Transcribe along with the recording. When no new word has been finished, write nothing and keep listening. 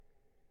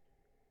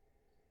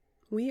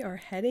We are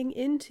heading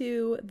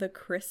into the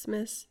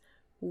Christmas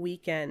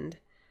weekend.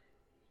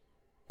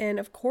 And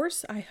of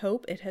course, I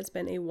hope it has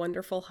been a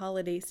wonderful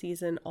holiday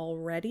season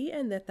already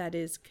and that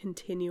is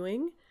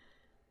continuing.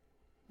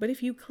 But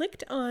if you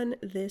clicked on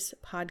this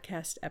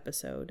podcast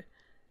episode,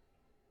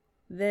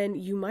 then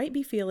you might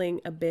be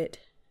feeling a bit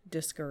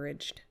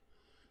discouraged.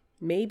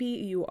 Maybe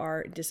you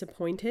are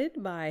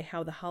disappointed by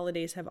how the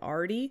holidays have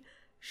already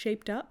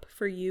shaped up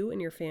for you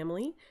and your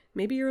family.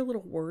 Maybe you're a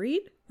little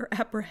worried or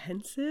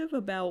apprehensive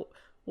about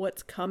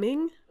what's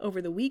coming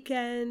over the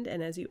weekend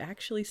and as you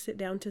actually sit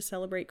down to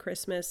celebrate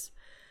Christmas.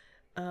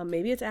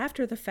 Maybe it's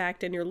after the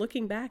fact and you're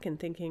looking back and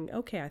thinking,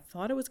 okay, I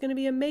thought it was going to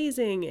be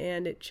amazing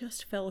and it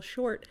just fell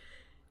short.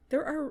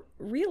 There are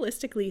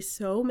realistically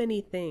so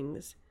many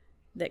things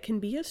that can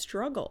be a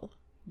struggle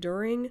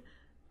during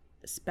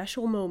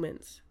special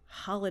moments,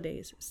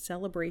 holidays,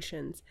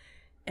 celebrations,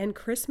 and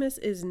Christmas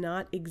is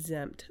not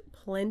exempt.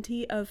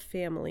 Plenty of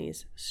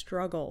families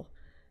struggle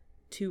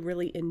to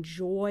really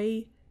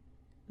enjoy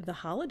the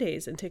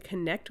holidays and to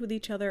connect with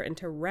each other and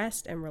to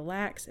rest and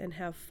relax and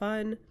have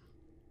fun.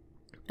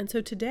 And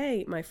so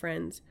today, my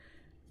friends,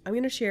 I'm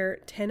going to share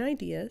 10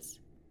 ideas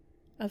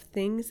of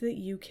things that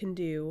you can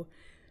do,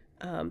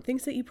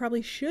 things that you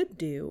probably should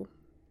do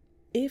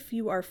if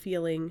you are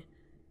feeling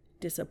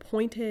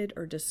disappointed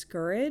or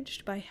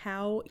discouraged by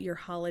how your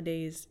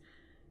holidays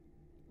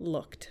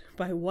looked,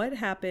 by what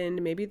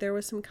happened. Maybe there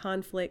was some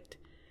conflict,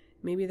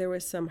 maybe there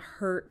was some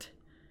hurt,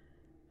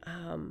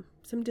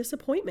 some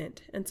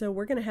disappointment. And so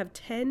we're going to have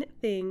 10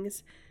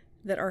 things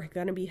that are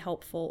going to be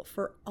helpful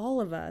for all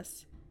of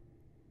us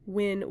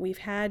when we've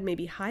had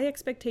maybe high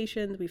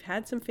expectations, we've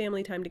had some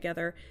family time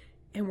together,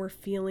 and we're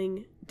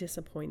feeling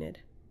disappointed.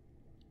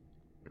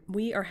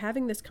 We are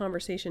having this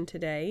conversation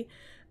today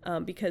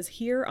because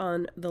here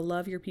on the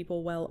Love Your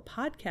People Well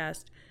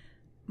podcast,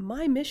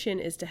 my mission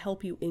is to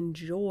help you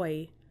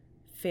enjoy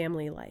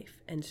family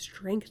life and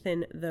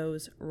strengthen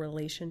those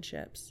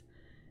relationships.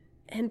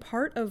 And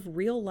part of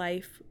real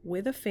life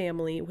with a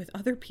family, with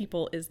other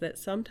people, is that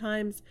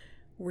sometimes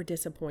we're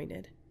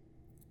disappointed.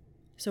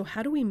 So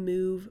how do we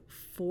move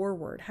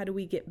forward? How do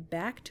we get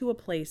back to a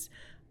place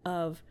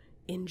of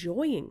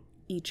enjoying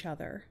each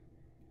other?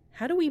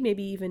 How do we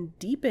maybe even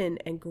deepen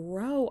and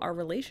grow our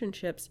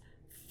relationships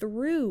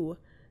through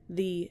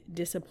the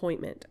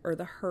disappointment or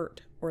the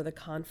hurt or the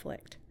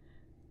conflict?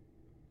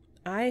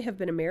 I have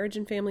been a marriage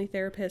and family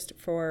therapist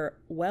for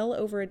well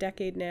over a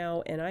decade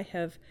now, and I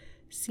have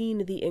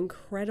seen the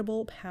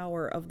incredible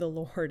power of the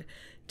Lord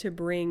to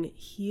bring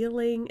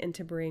healing and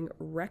to bring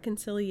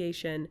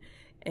reconciliation.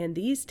 And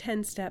these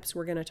 10 steps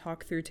we're going to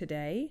talk through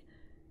today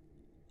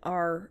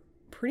are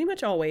pretty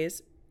much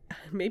always,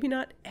 maybe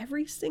not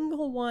every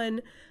single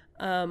one,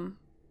 but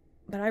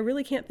I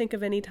really can't think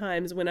of any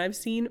times when I've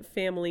seen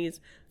families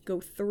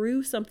go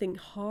through something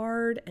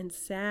hard and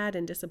sad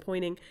and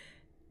disappointing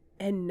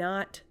and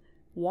not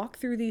walk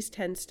through these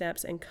 10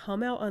 steps and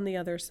come out on the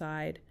other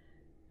side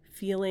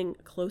feeling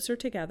closer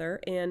together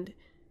and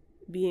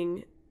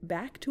being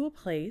back to a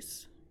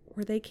place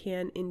where they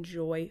can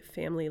enjoy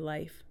family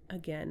life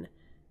again.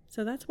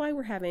 So that's why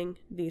we're having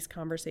these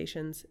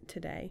conversations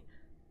today.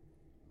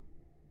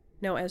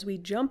 Now, as we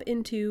jump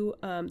into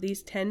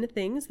these 10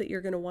 things that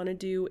you're going to want to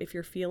do if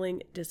you're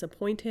feeling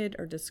disappointed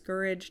or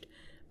discouraged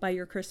by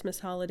your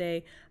Christmas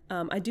holiday,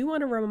 I do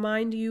want to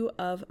remind you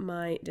of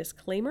my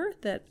disclaimer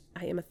that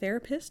I am a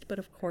therapist, but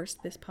of course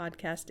this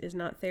podcast is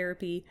not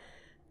therapy.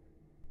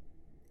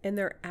 And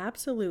there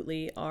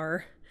absolutely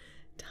are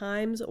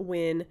times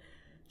when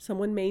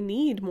someone may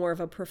need more of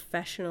a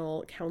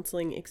professional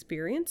counseling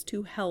experience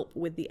to help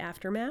with the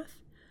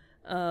aftermath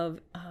of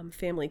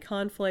family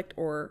conflict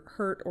or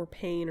hurt or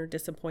pain or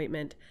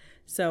disappointment.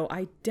 So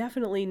I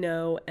definitely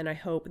know, and I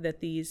hope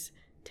that these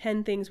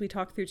 10 things we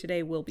talk through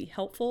today will be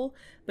helpful.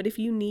 But if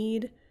you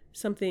need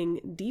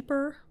something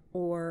deeper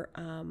or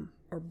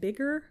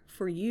bigger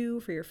for you,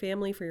 for your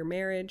family, for your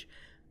marriage,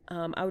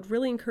 I would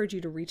really encourage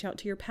you to reach out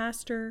to your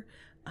pastor,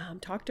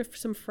 talk to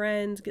some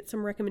friends, get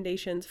some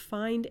recommendations,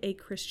 find a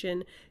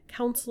Christian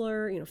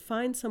counselor,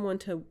 find someone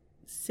to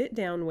sit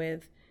down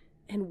with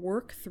and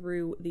work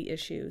through the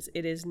issues.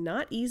 It is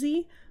not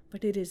easy,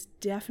 but it is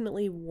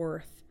definitely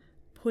worth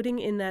putting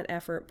in that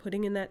effort,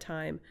 putting in that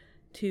time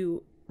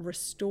to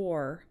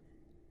restore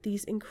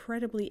these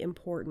incredibly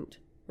important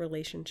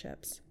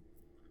relationships.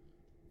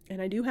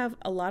 And I do have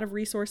a lot of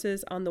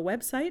resources on the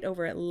website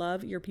over at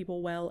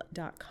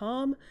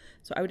loveyourpeoplewell.com.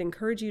 So I would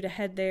encourage you to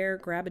head there,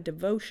 grab a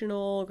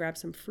devotional, grab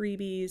some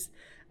freebies,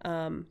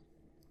 and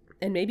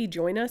maybe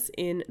join us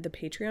in the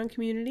Patreon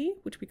community,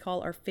 which we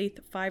call our Faith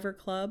Fiver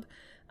Club,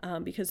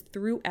 because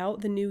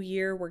throughout the new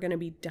year, we're going to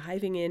be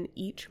diving in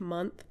each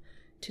month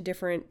to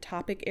different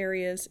topic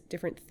areas,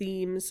 different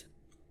themes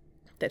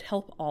that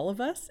help all of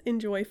us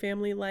enjoy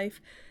family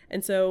life.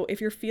 And so if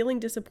you're feeling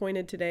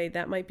disappointed today,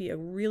 that might be a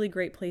really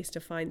great place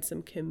to find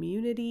some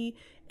community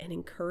and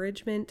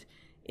encouragement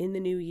in the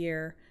new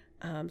year.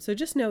 So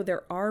just know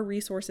there are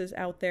resources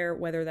out there,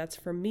 whether that's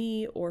from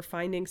me or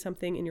finding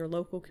something in your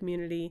local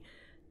community.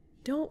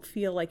 Don't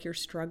feel like you're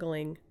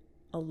struggling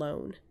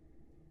alone.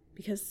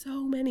 because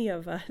so many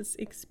of us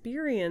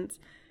experience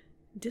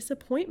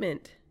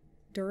disappointment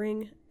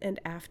during and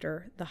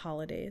after the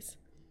holidays.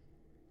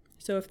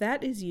 So if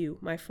that is you,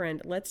 my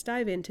friend, let's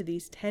dive into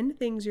these 10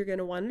 things you're going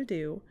to want to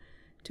do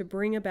to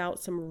bring about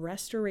some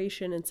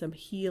restoration and some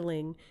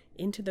healing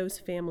into those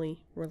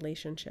family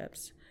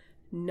relationships.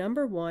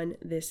 Number one,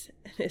 this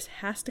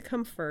has to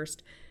come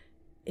first,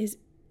 is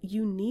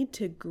you need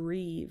to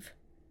grieve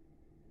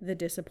the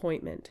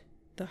disappointment,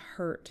 the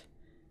hurt,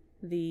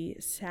 the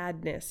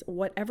sadness,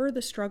 whatever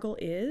the struggle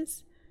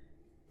is.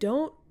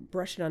 Don't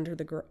brush it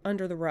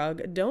under the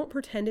rug. Don't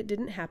pretend it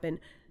didn't happen.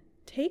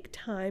 Take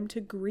time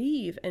to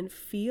grieve and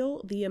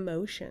feel the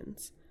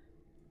emotions.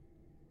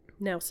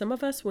 Now, some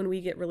of us, when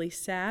we get really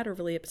sad or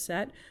really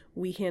upset,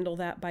 we handle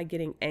that by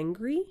getting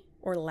angry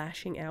or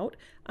lashing out.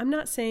 I'm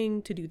not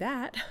saying to do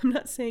that. I'm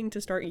not saying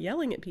to start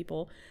yelling at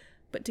people,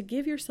 but to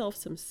give yourself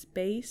some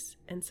space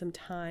and some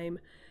time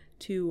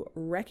to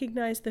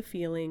recognize the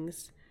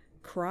feelings,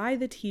 cry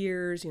the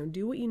tears,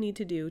 do what you need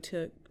to do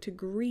to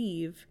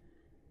grieve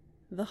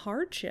the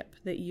hardship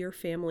that your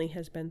family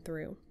has been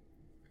through.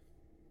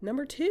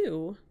 Number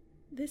two,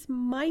 this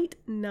might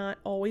not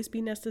always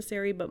be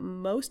necessary, but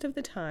most of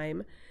the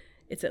time,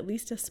 it's at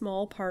least a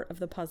small part of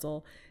the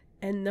puzzle.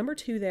 And number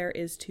two there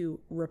is to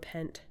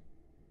repent.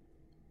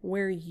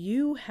 Where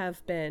you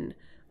have been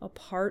a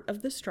part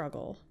of the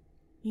struggle,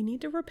 you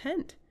need to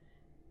repent.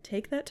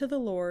 Take that to the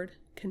Lord,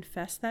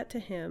 confess that to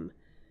Him.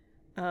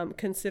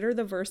 Consider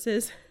the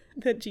verses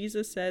that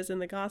Jesus says in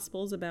the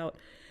Gospels about,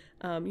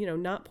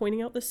 not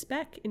pointing out the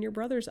speck in your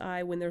brother's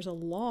eye when there's a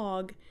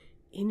log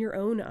in your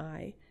own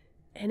eye.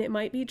 And it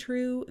might be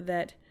true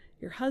that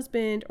your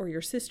husband or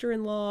your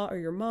sister-in-law or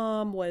your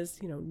mom was,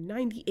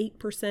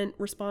 98%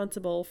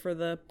 responsible for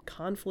the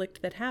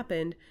conflict that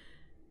happened.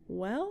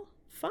 Well,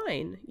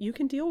 fine. You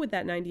can deal with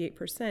that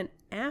 98%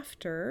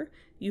 after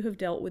you have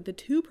dealt with the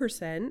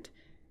 2%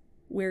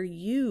 where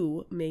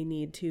you may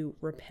need to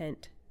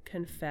repent,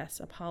 confess,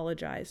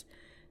 apologize.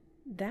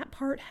 That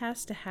part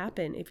has to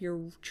happen if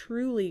you're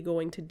truly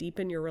going to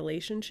deepen your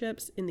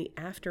relationships in the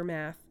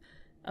aftermath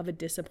of a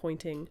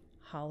disappointing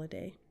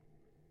holiday.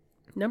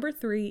 Number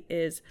three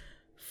is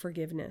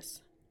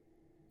forgiveness.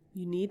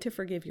 You need to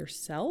forgive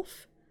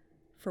yourself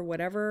for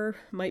whatever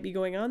might be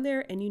going on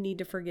there, and you need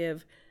to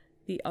forgive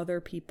the other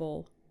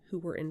people who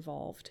were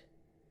involved.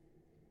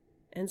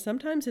 And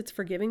sometimes it's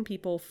forgiving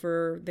people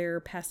for their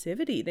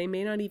passivity. They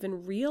may not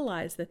even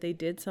realize that they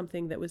did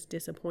something that was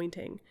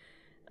disappointing,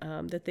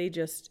 that they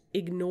just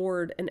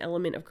ignored an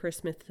element of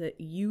Christmas that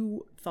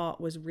you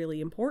thought was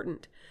really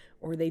important,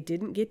 or they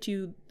didn't get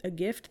you a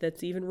gift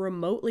that's even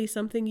remotely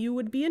something you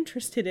would be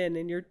interested in,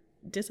 and you're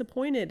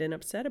disappointed and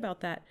upset about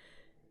that.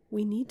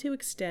 We need to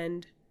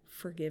extend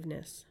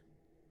forgiveness.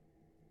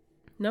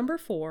 Number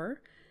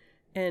four,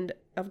 and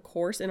of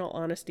course, in all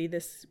honesty,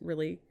 this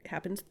really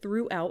happens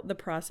throughout the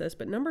process,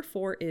 but number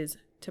four is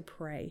to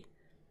pray.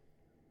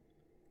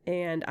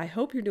 And I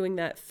hope you're doing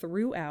that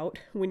throughout,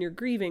 when you're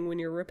grieving, when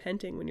you're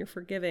repenting, when you're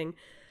forgiving.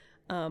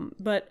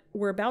 But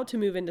we're about to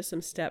move into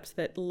some steps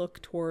that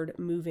look toward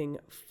moving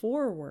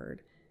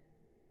forward.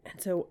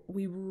 And so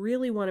we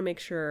really want to make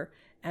sure,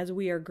 as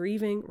we are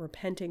grieving,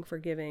 repenting,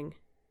 forgiving,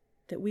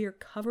 that we are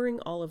covering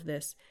all of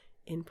this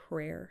in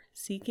prayer,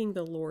 seeking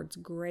the Lord's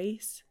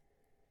grace,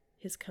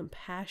 His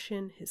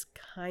compassion, His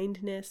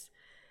kindness,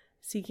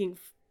 seeking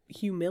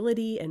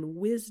humility and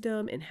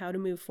wisdom in how to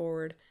move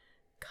forward.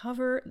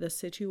 Cover the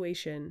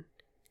situation,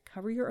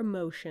 cover your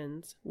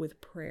emotions with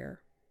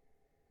prayer.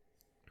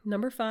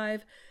 Number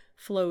five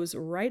flows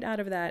right out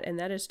of that, and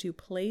that is to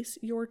place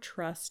your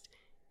trust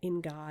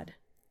in God.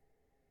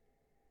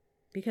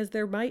 Because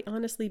there might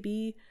honestly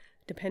be,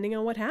 depending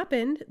on what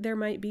happened, there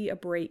might be a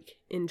break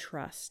in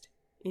trust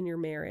in your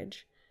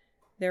marriage.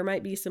 There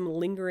might be some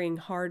lingering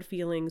hard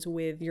feelings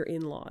with your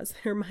in-laws.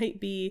 There might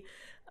be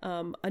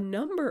a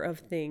number of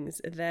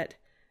things that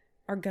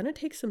are going to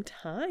take some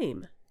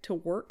time to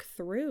work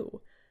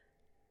through.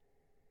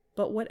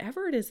 But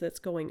whatever it is that's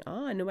going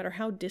on, no matter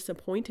how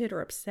disappointed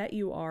or upset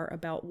you are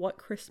about what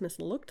Christmas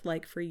looked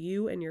like for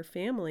you and your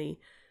family,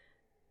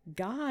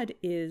 God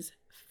is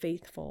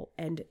faithful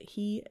and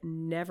He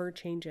never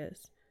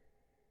changes.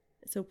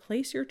 So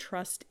place your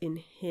trust in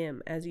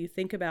Him as you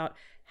think about,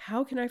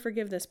 how can I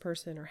forgive this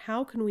person, or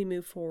how can we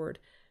move forward?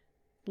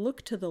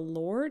 Look to the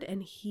Lord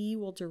and He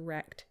will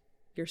direct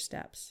your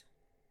steps.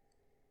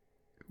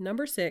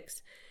 Number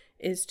six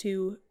is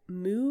to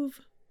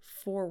move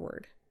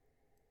forward.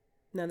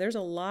 Now, there's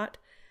a lot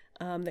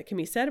that can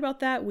be said about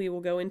that. We will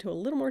go into a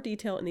little more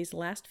detail in these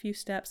last few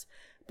steps.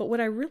 But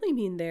what I really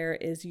mean there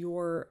is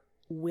your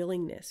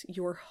willingness,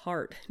 your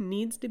heart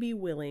needs to be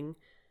willing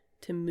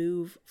to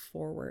move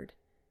forward.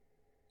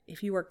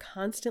 If you are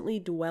constantly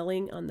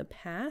dwelling on the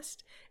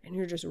past and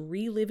you're just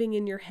reliving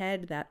in your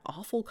head that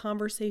awful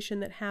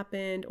conversation that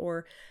happened,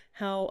 or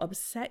how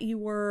upset you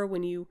were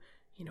when you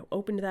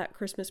opened that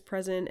Christmas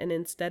present, and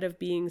instead of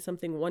being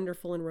something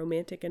wonderful and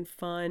romantic and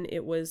fun,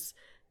 it was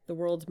the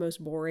world's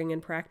most boring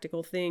and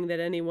practical thing that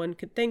anyone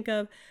could think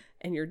of,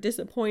 and you're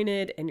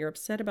disappointed and you're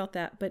upset about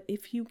that. But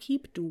if you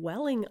keep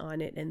dwelling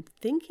on it and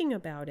thinking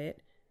about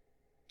it,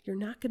 you're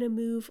not going to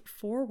move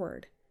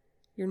forward.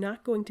 You're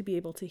not going to be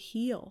able to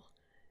heal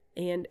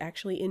and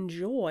actually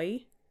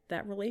enjoy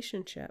that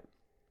relationship.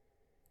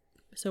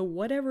 So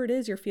whatever it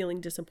is you're feeling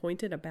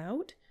disappointed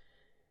about,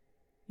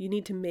 you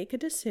need to make a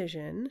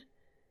decision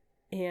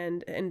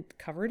and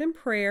cover it in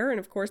prayer. And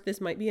of course,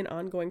 this might be an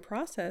ongoing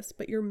process,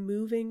 but you're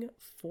moving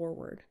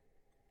forward.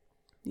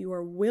 You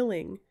are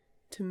willing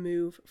to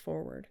move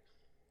forward.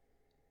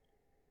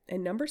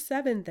 And number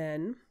 7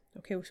 then,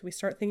 okay, so we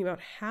start thinking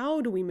about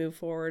how do we move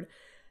forward.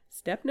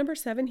 Step number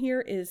 7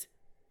 here is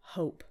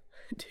hope.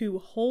 To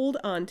hold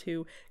on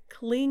to,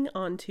 cling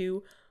on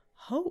to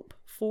hope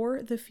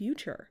for the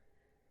future.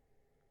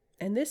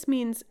 And this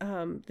means,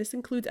 this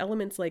includes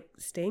elements like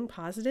staying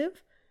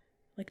positive.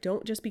 Like,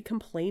 don't just be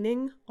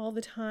complaining all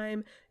the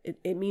time.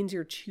 It means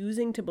you're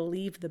choosing to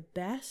believe the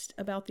best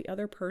about the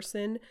other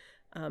person,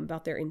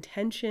 about their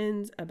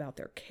intentions, about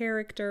their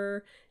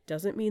character.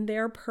 Doesn't mean they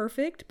are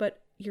perfect,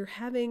 but you're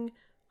having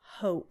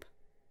hope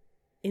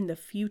in the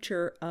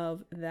future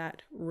of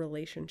that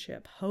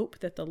relationship. Hope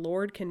that the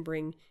Lord can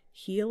bring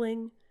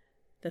healing,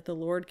 that the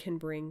Lord can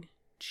bring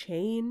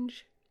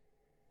change.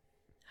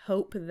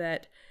 Hope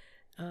that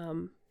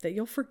that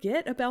you'll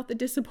forget about the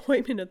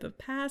disappointment of the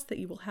past, that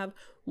you will have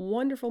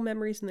wonderful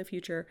memories in the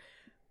future.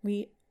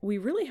 We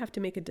really have to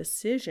make a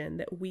decision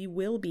that we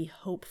will be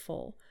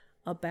hopeful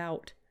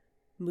about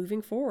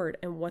moving forward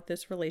and what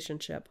this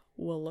relationship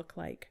will look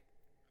like.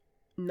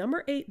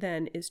 Number 8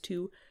 then is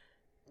to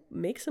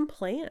make some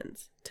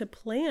plans, to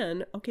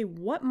plan, okay,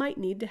 what might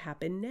need to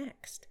happen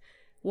next?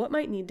 What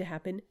might need to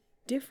happen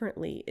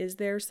differently? Is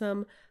there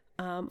some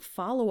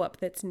follow-up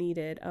that's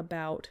needed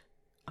about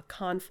a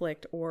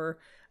conflict or,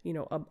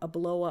 a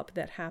blow up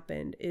that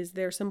happened? Is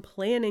there some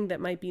planning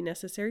that might be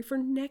necessary for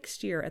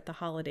next year at the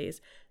holidays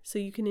so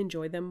you can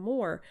enjoy them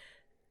more?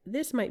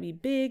 This might be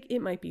big,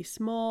 it might be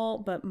small,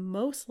 but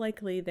most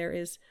likely there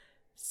is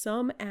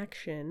some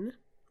action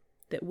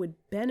that would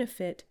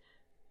benefit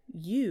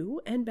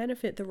you and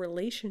benefit the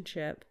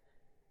relationship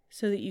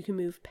so that you can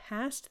move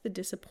past the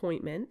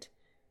disappointment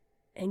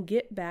and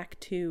get back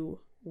to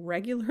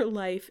regular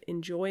life,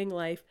 enjoying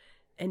life,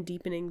 and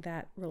deepening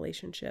that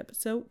relationship.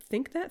 So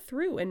think that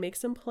through and make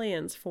some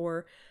plans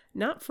for,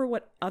 not for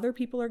what other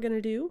people are going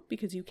to do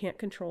because you can't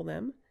control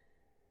them,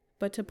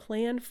 but to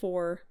plan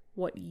for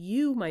what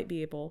you might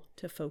be able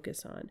to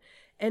focus on.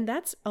 And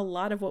that's a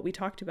lot of what we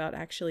talked about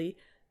actually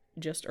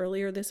just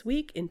earlier this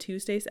week in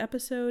Tuesday's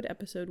episode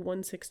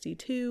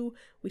 162.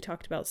 We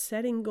talked about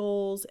setting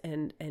goals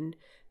and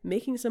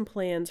making some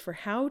plans for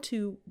how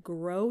to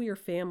grow your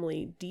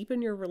family,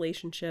 deepen your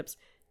relationships,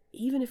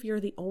 even if you're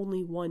the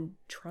only one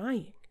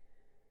trying.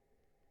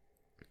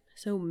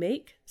 So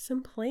make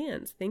some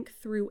plans. Think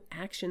through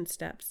action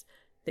steps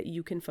that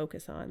you can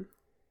focus on.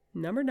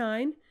 Number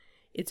 9,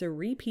 it's a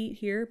repeat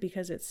here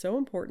because it's so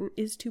important,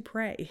 is to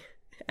pray.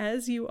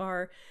 As you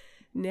are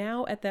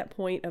now at that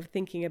point of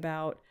thinking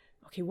about,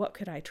 okay, what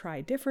could I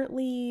try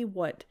differently?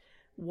 What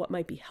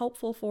might be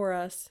helpful for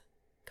us?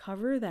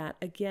 Cover that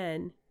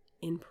again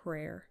in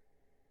prayer.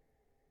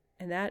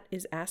 And that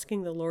is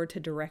asking the Lord to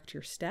direct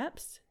your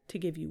steps, to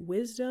give you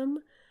wisdom.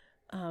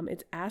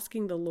 It's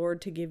asking the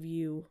Lord to give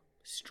you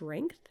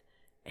strength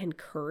and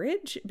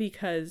courage,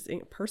 because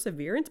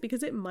perseverance,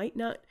 because it might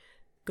not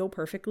go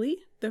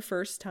perfectly the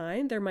first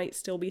time. There might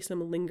still be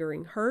some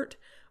lingering hurt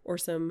or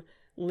some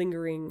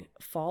lingering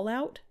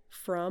fallout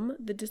from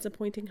the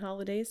disappointing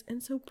holidays.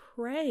 And so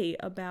pray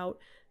about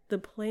the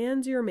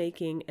plans you're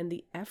making and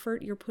the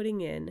effort you're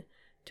putting in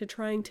to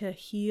trying to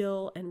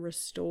heal and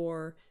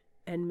restore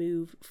and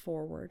move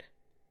forward.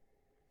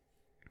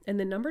 And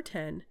then number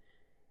 10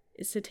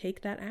 is to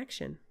take that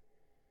action,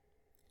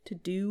 to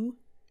do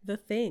the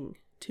thing,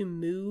 to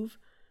move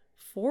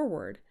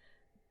forward.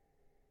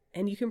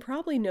 And you can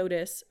probably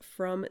notice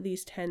from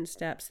these 10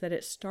 steps that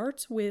it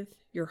starts with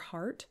your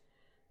heart,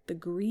 the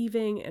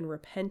grieving and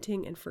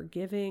repenting and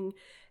forgiving.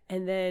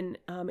 And then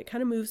it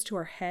kind of moves to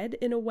our head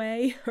in a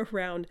way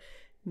around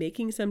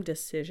making some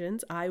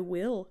decisions. I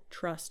will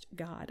trust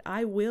God.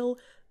 I will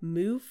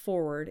move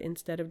forward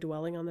instead of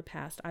dwelling on the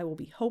past. I will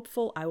be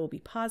hopeful. I will be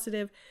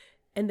positive.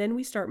 And then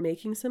we start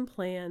making some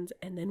plans,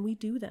 and then we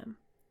do them.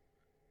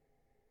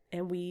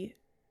 And we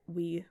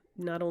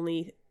not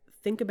only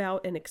think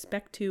about and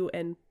expect to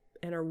and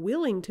are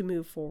willing to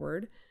move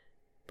forward,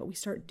 but we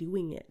start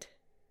doing it.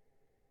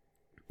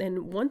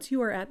 And once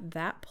you are at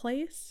that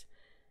place,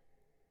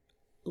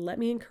 let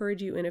me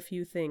encourage you in a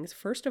few things.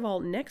 First of all,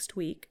 next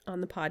week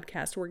on the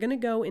podcast, we're going to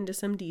go into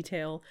some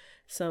detail,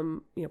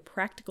 some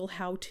practical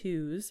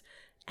how-tos,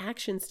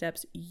 action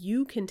steps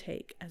you can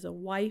take as a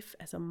wife,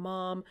 as a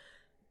mom,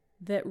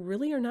 that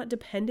really are not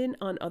dependent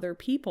on other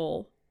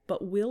people,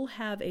 but will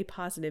have a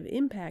positive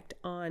impact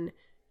on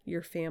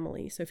your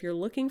family. So if you're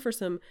looking for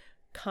some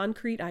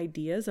concrete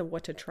ideas of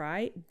what to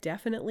try,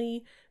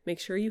 definitely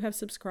make sure you have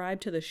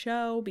subscribed to the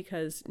show,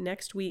 because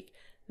next week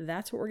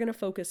That's what we're going to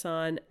focus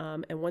on.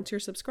 And once you're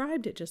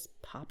subscribed, it just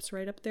pops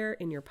right up there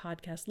in your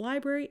podcast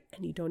library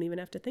and you don't even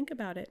have to think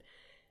about it.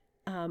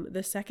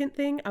 The second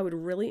thing I would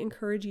really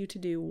encourage you to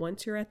do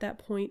once you're at that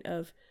point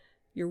of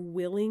you're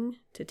willing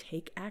to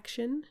take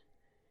action,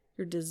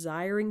 you're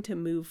desiring to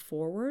move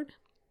forward,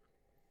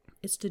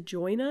 is to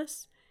join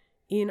us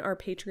in our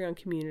Patreon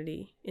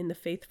community in the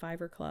Faith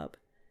Fiver Club.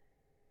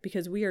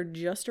 Because we are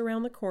just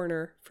around the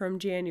corner from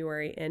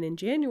January. And in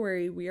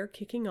January, we are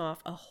kicking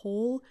off a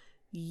whole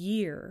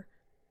year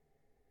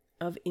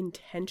of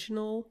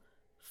intentional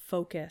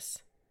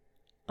focus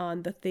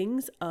on the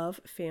things of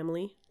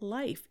family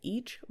life.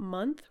 Each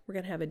month, we're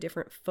going to have a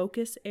different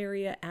focus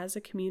area as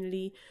a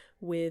community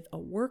with a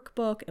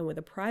workbook and with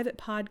a private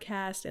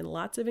podcast and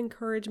lots of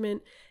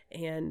encouragement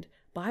and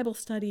Bible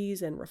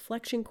studies and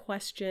reflection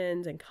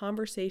questions and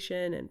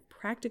conversation and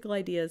practical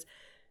ideas.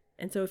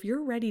 And so if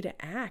you're ready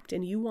to act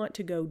and you want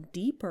to go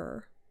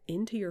deeper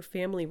into your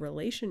family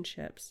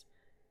relationships,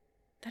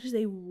 that is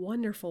a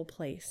wonderful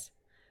place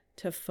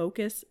to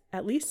focus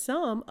at least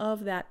some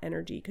of that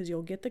energy, because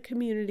you'll get the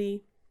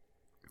community,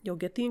 you'll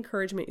get the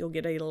encouragement, you'll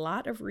get a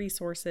lot of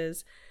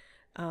resources,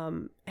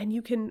 and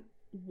you can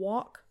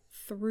walk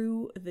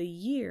through the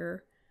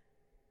year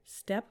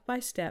step by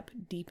step,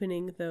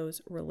 deepening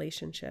those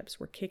relationships.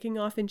 We're kicking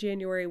off in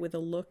January with a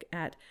look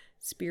at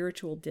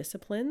spiritual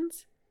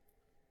disciplines.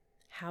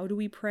 How do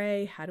we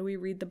pray? How do we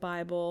read the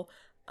Bible?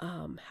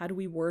 How do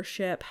we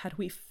worship? How do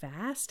we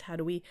fast? How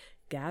do we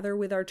gather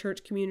with our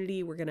church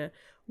community? We're going to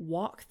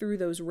walk through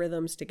those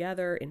rhythms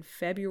together. In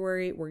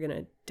February, we're going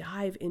to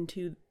dive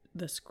into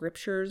the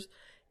scriptures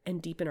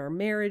and deepen our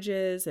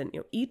marriages. And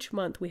each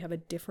month we have a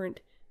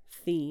different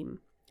theme.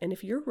 And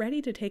if you're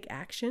ready to take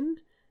action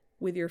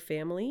with your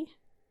family,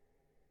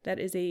 that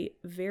is a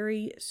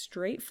very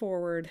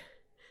straightforward,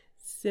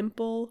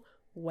 simple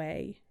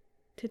way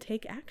to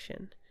take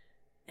action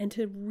and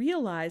to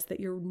realize that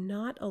you're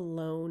not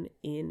alone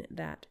in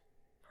that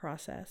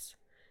process.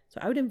 So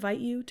I would invite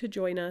you to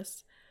join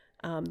us.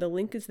 The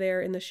link is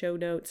there in the show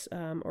notes,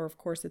 or of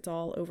course it's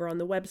all over on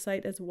the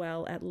website as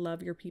well at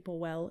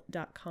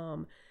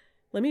loveyourpeoplewell.com.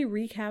 Let me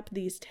recap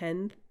these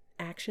 10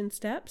 action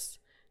steps,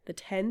 the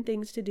 10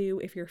 things to do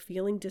if you're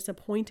feeling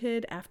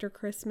disappointed after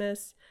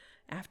Christmas,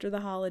 after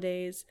the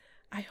holidays.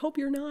 I hope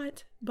you're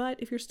not,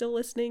 but if you're still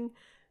listening,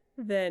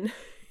 then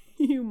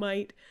you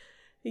might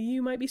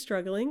be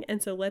struggling.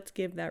 And so let's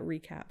give that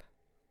recap.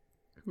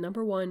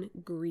 Number 1,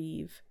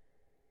 grieve.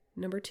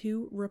 Number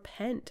 2,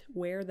 repent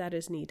where that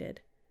is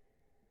needed.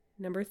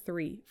 Number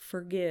 3,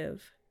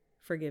 forgive.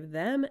 Forgive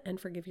them and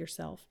forgive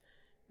yourself.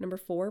 Number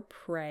 4,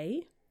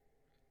 pray.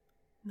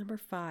 Number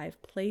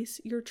 5, place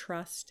your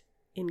trust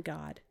in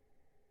God.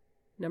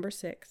 Number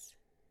 6,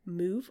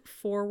 move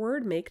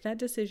forward. Make that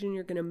decision.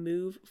 You're going to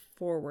move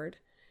forward.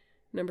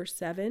 Number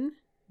 7,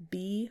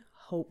 be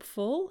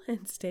hopeful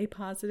and stay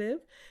positive.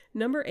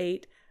 Number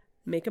 8,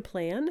 make a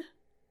plan.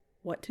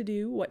 What to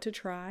do, what to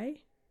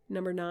try.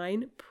 Number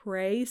 9,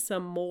 pray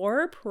some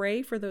more.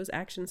 Pray for those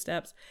action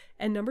steps.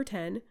 And number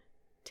 10,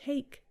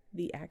 take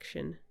the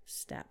action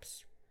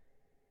steps.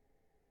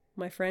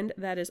 My friend,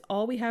 that is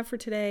all we have for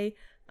today.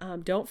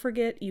 Don't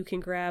forget, you can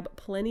grab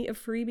plenty of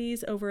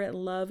freebies over at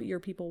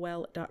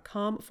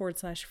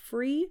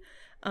loveyourpeoplewell.com/free.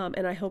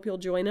 And I hope you'll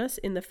join us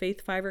in the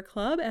Faith Fiver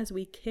Club as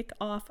we kick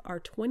off our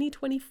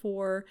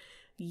 2024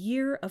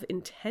 year of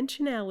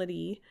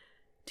intentionality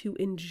to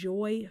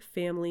enjoy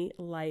family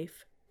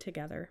life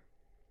together.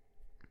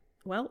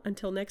 Well,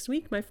 until next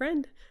week, my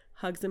friend,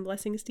 hugs and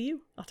blessings to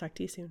you. I'll talk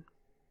to you soon.